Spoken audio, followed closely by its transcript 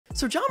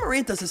So Ja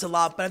Morant does this a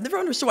lot, but I've never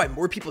understood why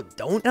more people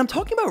don't. And I'm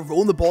talking about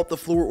rolling the ball up the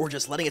floor or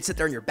just letting it sit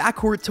there in your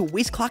backcourt to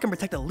waste clock and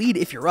protect a lead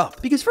if you're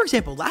up. Because for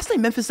example, last night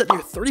Memphis set near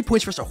 30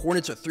 points versus the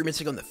Hornets with 3 minutes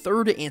to go in the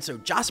third, and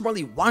so Ja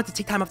smartly wanted to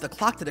take time off the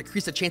clock to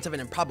decrease the chance of an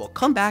improbable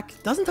comeback,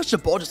 doesn't touch the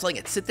ball, just letting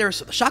it sit there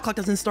so the shot clock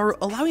doesn't start,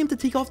 allowing him to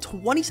take off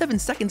 27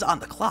 seconds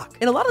on the clock.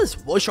 And a lot of this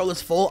was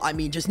Charlotte's fault. I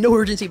mean, just no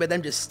urgency by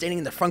them just standing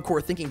in the front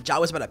court thinking Ja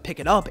was about to pick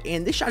it up,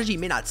 and this strategy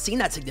may not seem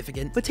that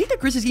significant, but take the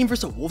Grizzlies game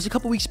versus the Wolves a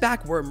couple weeks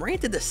back where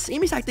Morant did the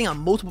same exact thing on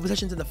multiple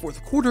possessions in the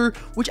fourth quarter,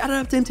 which added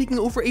up to him taking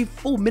over a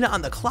full minute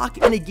on the clock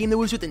in a game that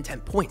was within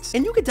 10 points.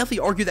 And you could definitely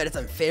argue that it's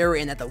unfair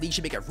and that the league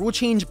should make a rule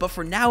change, but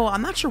for now,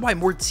 I'm not sure why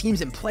more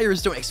teams and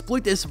players don't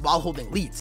exploit this while holding leads.